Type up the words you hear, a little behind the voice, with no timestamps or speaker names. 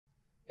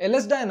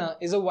LS Dyna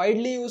is a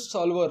widely used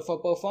solver for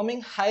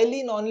performing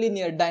highly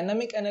nonlinear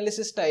dynamic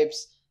analysis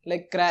types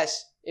like crash,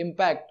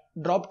 impact,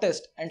 drop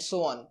test, and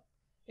so on.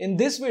 In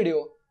this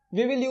video,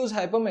 we will use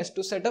Hypermesh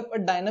to set up a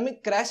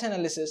dynamic crash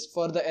analysis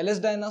for the LS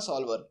Dyna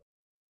solver.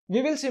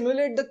 We will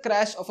simulate the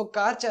crash of a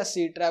car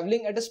chassis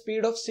traveling at a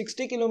speed of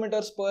 60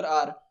 km per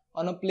hour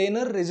on a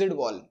planar rigid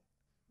wall.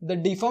 The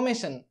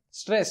deformation,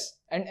 stress,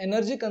 and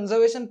energy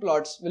conservation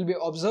plots will be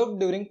observed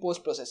during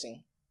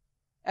post-processing.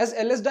 As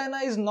LS Dyna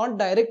is not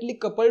directly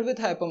coupled with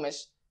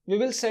Hypermesh, we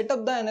will set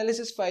up the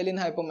analysis file in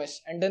Hypermesh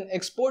and then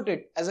export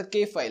it as a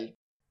K file.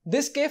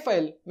 This K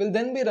file will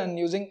then be run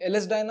using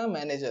LS Dyna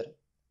Manager.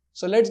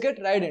 So let's get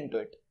right into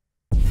it.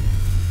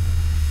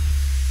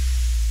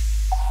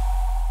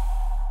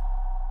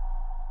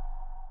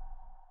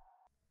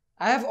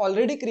 I have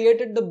already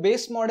created the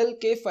base model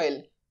K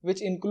file,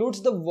 which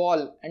includes the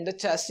wall and the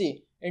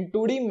chassis in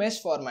 2D mesh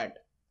format.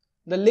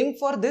 The link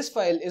for this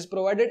file is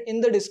provided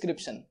in the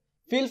description.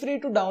 Feel free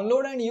to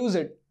download and use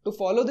it to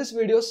follow this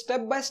video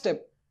step by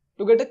step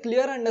to get a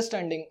clear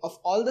understanding of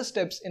all the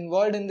steps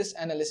involved in this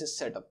analysis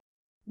setup.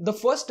 The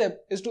first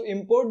step is to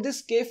import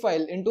this K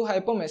file into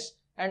Hypermesh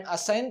and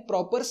assign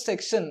proper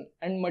section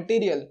and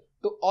material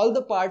to all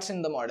the parts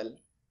in the model.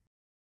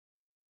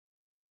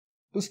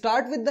 To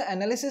start with the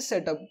analysis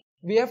setup,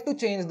 we have to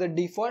change the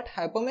default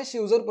Hypermesh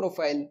user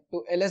profile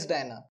to LS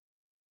Dyna.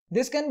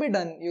 This can be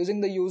done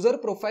using the user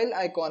profile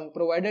icon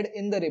provided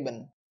in the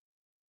ribbon.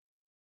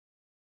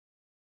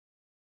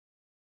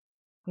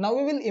 Now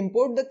we will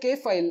import the K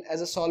file as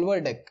a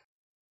solver deck.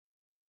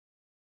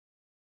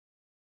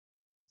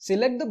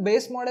 Select the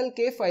base model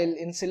K file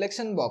in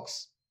selection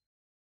box.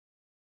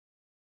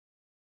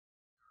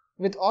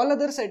 With all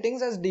other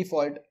settings as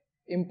default,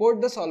 import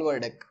the solver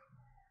deck.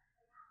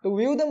 To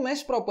view the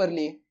mesh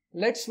properly,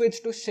 let's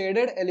switch to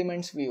Shaded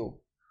Elements view.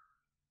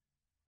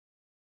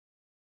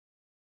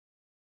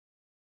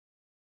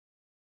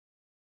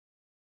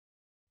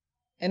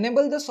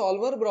 Enable the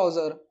solver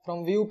browser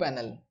from View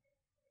panel.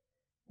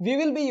 We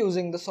will be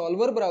using the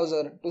solver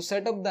browser to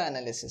set up the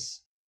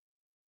analysis.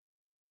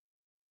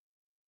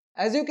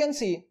 As you can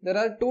see, there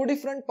are two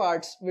different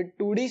parts with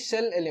 2D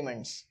shell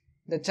elements,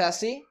 the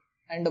chassis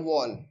and the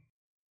wall.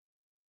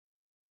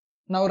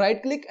 Now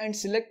right click and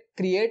select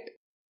Create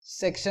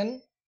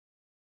Section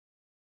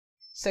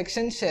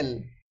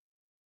Shell.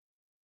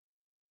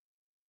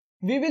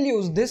 We will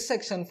use this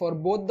section for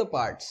both the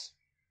parts.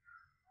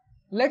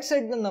 Let's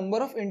set the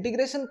number of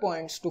integration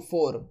points to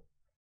 4.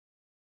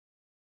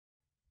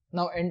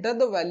 Now enter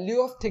the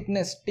value of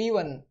thickness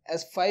T1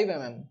 as 5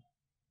 mm.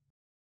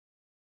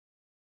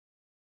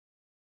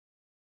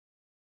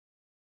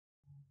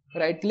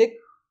 Right click,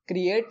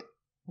 Create,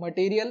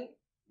 Material,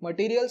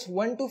 Materials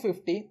 1 to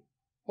 50,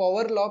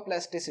 Power Law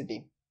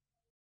Plasticity.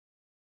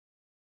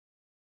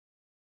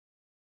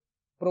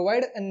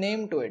 Provide a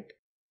name to it.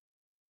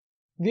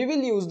 We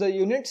will use the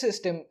unit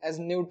system as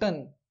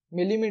Newton,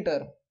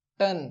 millimeter,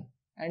 ton,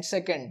 and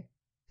second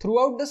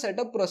throughout the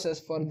setup process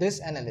for this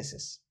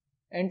analysis.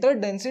 Enter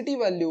density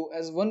value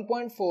as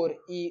 1.4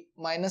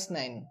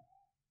 E-9.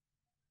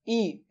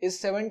 E is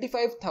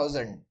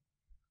 75,000.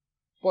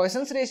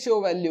 Poisson's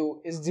ratio value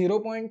is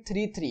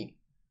 0.33.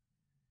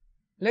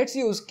 Let's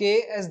use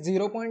K as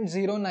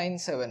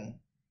 0.097.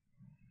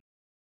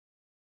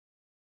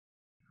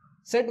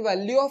 Set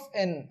value of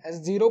N as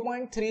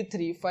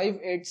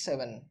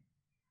 0.33587.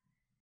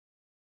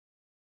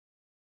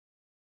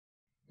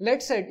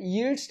 Let's set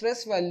yield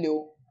stress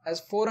value as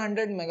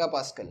 400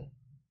 megapascal.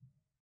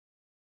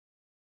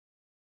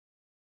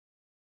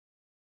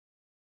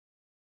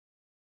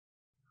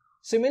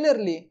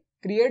 Similarly,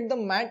 create the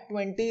Mat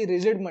 20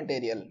 rigid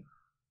material.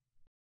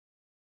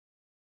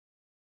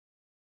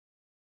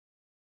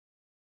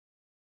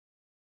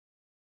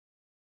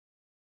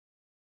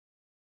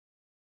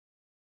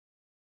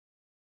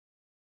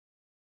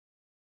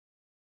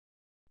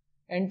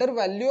 Enter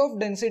value of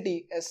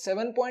density as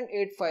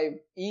 7.85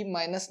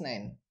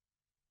 E-9.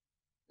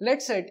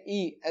 Let's set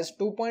E as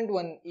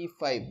 2.1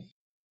 E5.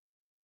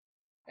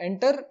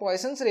 Enter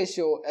Poisson's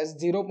ratio as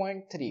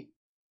 0.3.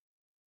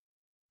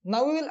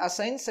 Now we will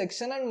assign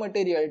section and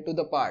material to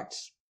the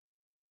parts.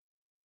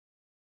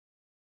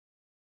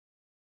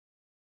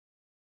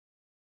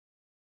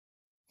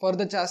 For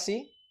the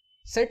chassis,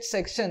 set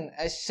section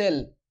as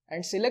shell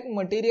and select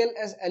material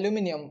as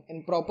aluminium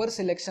in proper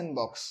selection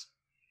box.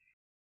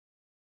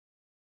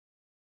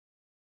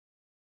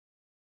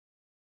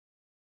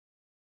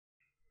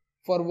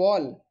 For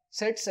wall,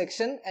 set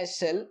section as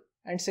shell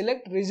and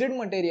select rigid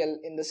material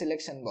in the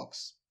selection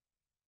box.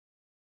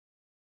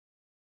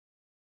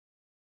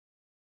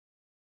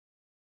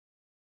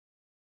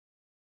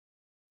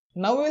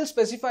 Now we will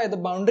specify the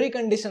boundary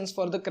conditions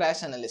for the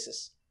crash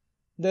analysis.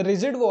 The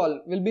rigid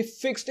wall will be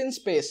fixed in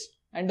space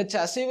and the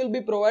chassis will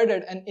be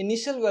provided an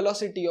initial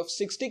velocity of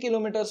 60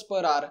 km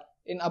per hour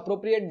in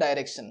appropriate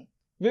direction.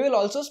 We will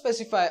also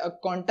specify a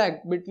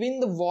contact between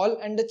the wall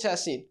and the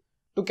chassis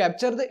to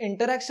capture the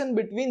interaction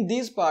between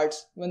these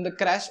parts when the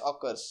crash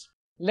occurs.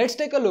 Let's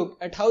take a look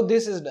at how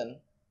this is done.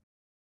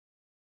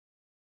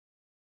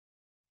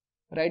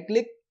 Right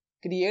click,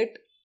 create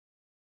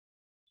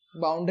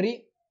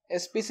boundary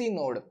SPC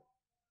node.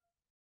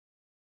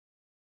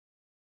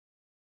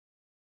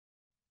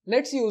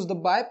 Let's use the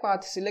by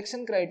path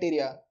selection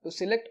criteria to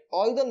select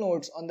all the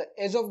nodes on the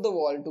edge of the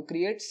wall to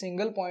create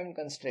single point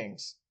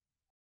constraints.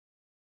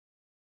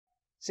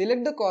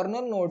 Select the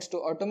corner nodes to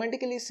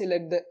automatically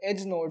select the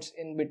edge nodes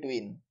in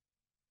between.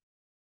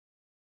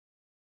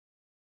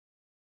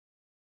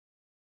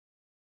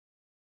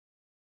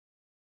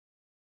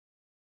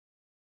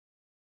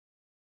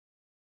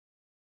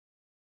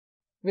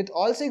 With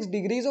all 6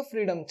 degrees of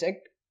freedom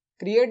checked,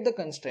 create the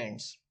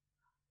constraints.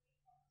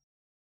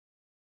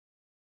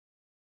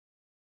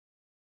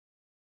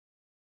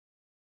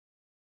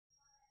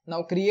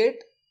 Now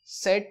create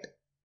set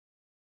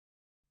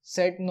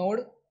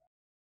node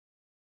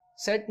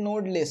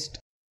list.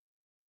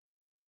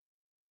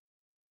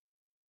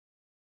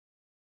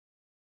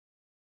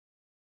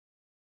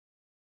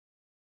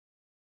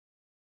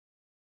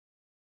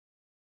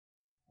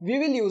 We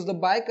will use the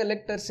by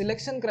collector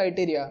selection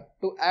criteria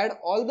to add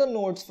all the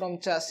nodes from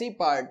chassis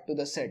part to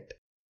the set.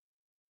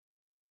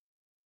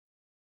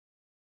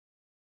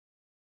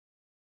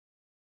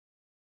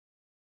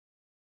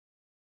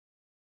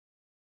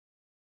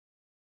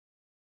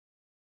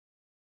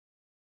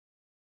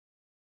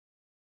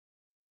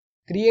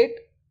 Create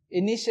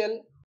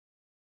initial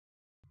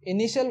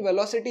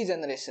velocity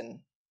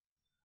generation.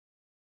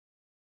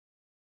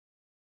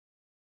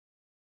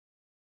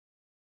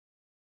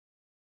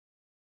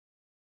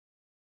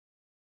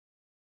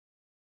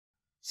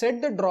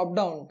 Set the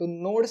dropdown to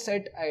node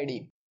set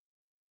ID.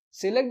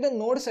 Select the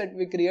node set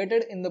we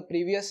created in the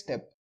previous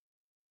step.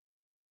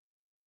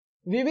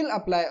 We will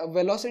apply a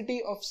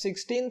velocity of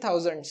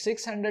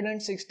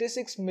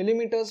 16,666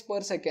 mm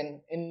per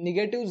second in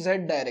negative z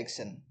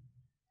direction.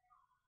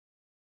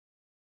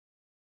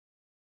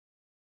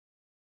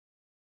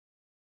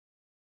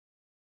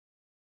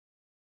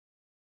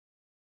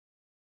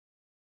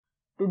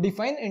 To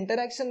define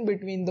interaction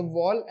between the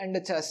wall and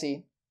the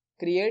chassis,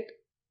 create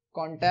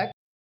contact,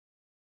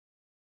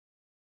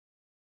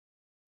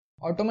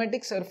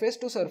 automatic surface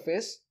to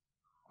surface,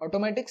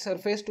 automatic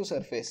surface to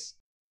surface.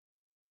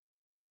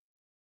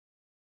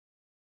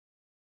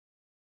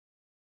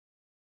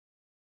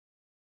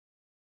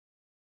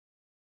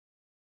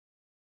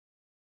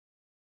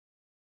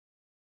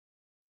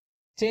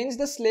 Change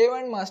the slave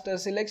and master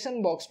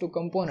selection box to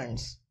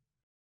components.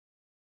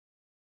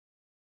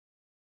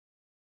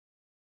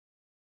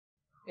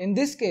 In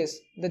this case,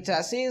 the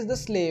chassis is the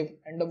slave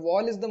and the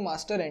wall is the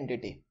master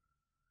entity.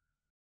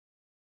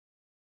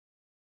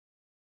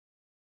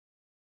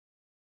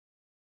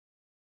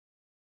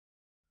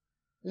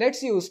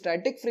 Let's use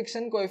static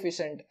friction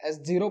coefficient as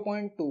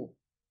 0.2.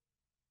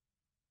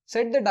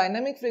 Set the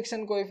dynamic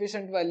friction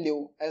coefficient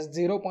value as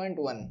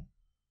 0.1.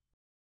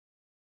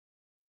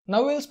 Now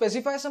we will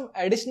specify some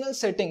additional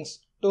settings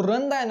to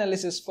run the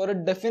analysis for a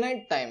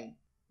definite time.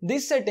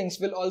 These settings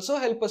will also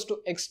help us to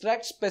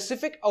extract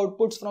specific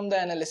outputs from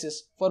the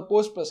analysis for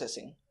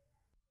post-processing.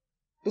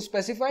 To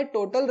specify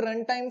total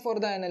runtime for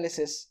the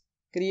analysis,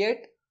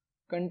 create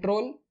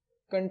control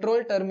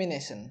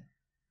termination.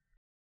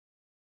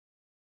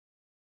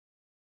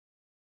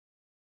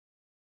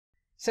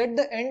 Set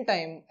the end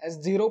time as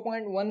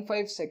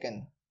 0.15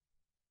 second.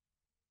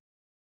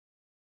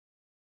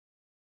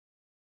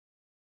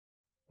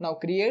 Now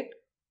create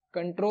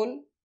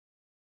control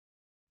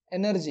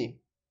energy.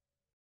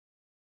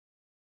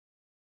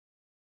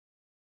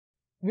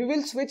 We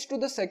will switch to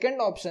the second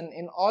option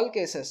in all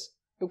cases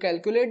to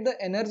calculate the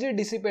energy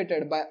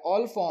dissipated by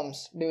all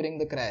forms during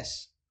the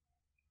crash.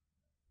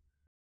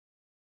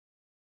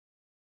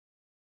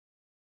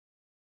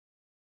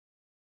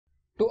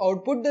 To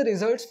output the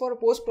results for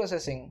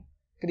post-processing,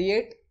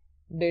 create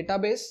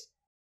database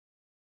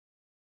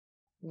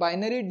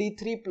binary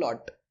D3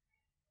 plot.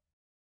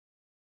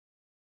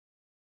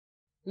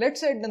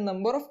 Let's set the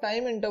number of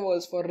time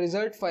intervals for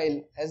result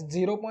file as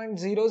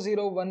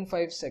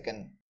 0.0015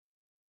 second.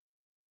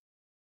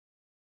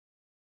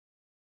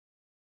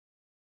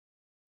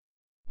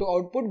 To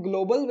output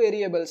global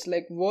variables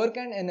like work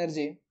and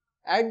energy,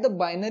 add the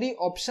binary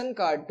option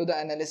card to the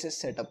analysis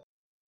setup.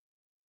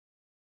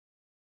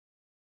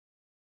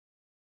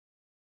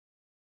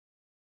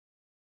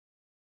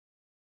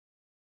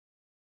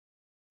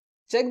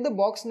 Check the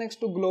box next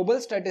to global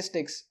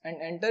statistics and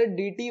enter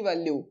dt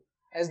value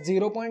as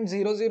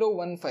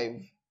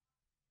 0.0015.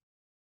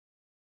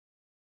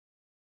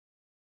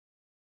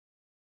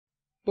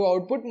 To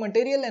output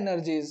material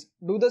energies,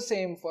 do the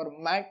same for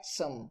mat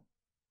sum.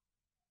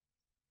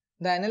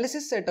 The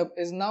analysis setup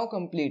is now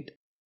complete.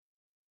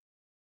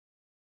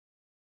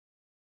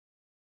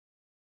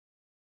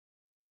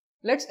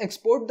 Let's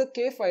export the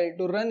K file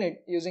to run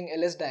it using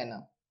LS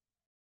Dyna.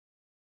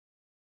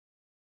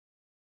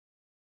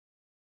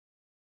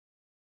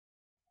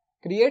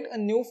 Create a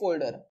new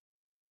folder.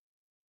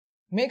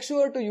 Make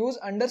sure to use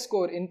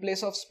underscore in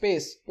place of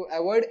space to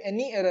avoid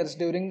any errors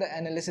during the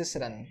analysis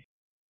run.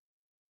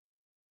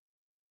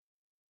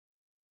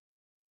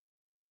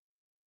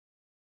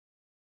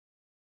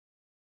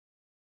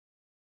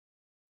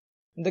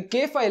 The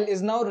K file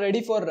is now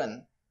ready for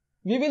run.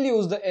 We will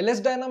use the LS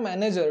Dyna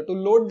manager to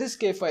load this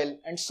K file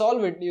and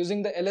solve it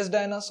using the LS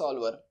Dyna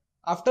solver.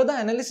 After the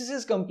analysis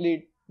is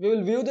complete, we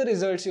will view the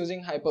results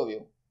using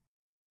Hyperview.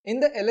 In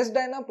the LS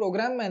Dyna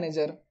program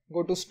manager,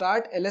 go to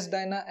Start LS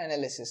Dyna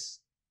Analysis.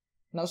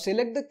 Now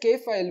select the K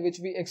file which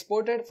we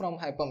exported from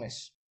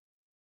Hypermesh.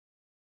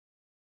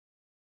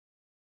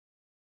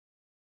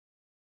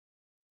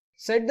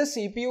 Set the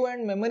CPU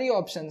and memory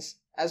options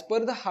as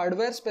per the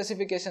hardware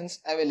specifications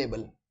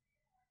available.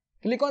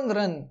 Click on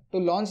Run to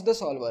launch the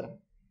solver.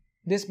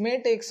 This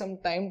may take some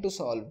time to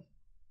solve.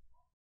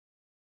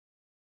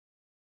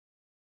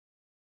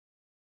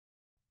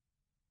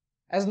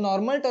 As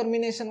normal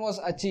termination was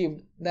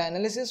achieved, the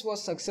analysis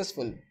was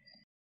successful.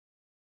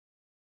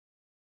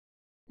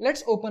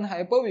 Let's open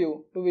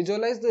Hyperview to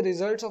visualize the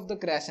results of the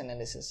crash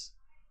analysis.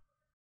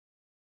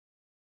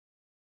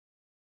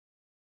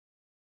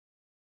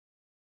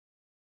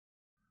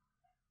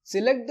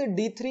 Select the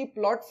D3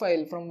 plot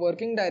file from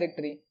working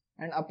directory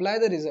and apply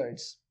the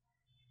results.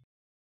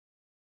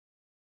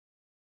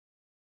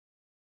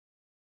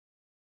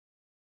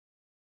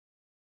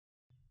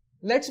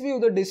 Let's view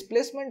the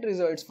displacement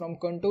results from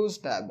Contours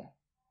tab.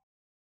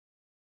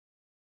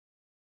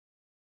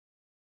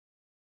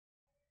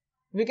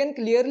 We can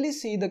clearly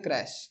see the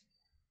crash.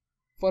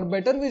 For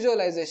better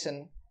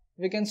visualization,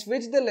 we can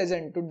switch the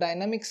legend to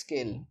dynamic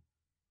scale.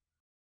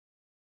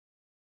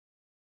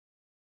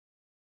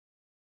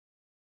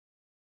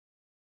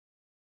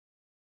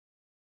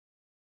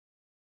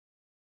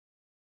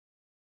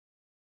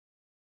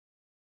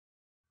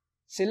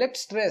 Select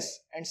stress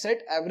and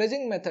set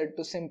averaging method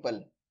to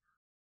simple.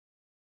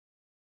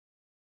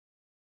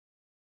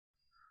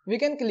 We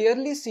can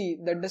clearly see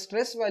that the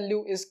stress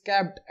value is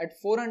capped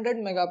at 400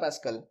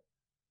 MPa.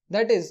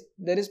 That is,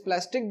 there is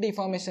plastic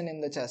deformation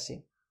in the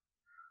chassis.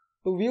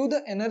 To view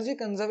the energy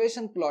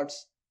conservation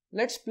plots,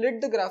 let's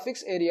split the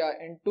graphics area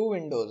in two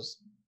windows.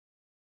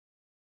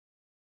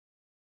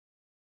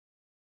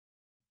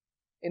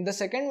 In the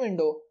second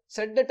window,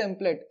 set the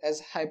template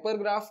as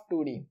Hypergraph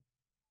 2D.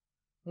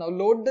 Now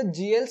load the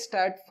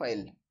glstat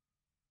file.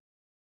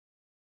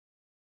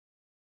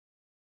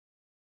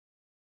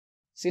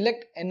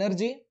 Select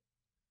energy,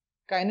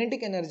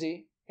 kinetic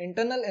energy,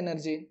 internal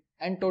energy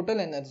and total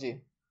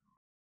energy.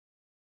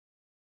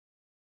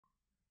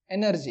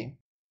 Energy.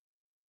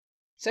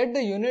 Set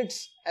the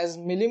units as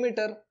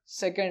millimeter,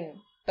 second,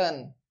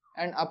 ton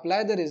and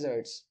apply the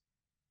results.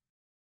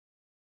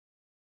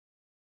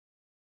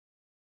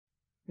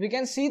 We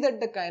can see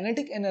that the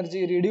kinetic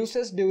energy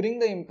reduces during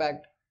the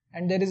impact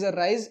and there is a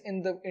rise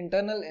in the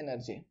internal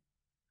energy.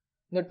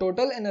 The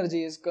total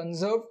energy is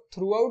conserved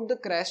throughout the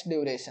crash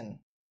duration.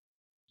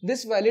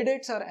 This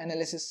validates our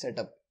analysis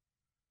setup.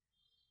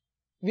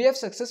 We have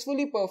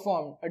successfully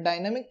performed a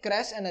dynamic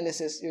crash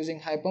analysis using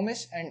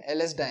Hypermesh and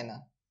LS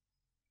Dyna.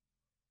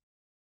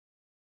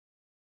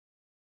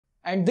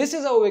 And this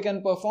is how we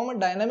can perform a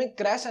dynamic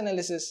crash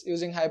analysis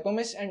using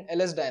Hypermesh and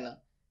LS Dyna.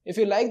 If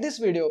you like this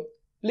video,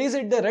 please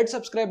hit the red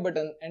subscribe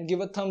button and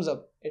give a thumbs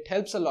up. It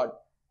helps a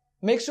lot.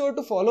 Make sure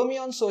to follow me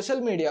on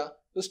social media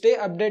to stay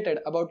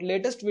updated about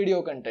latest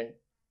video content.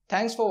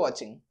 Thanks for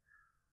watching.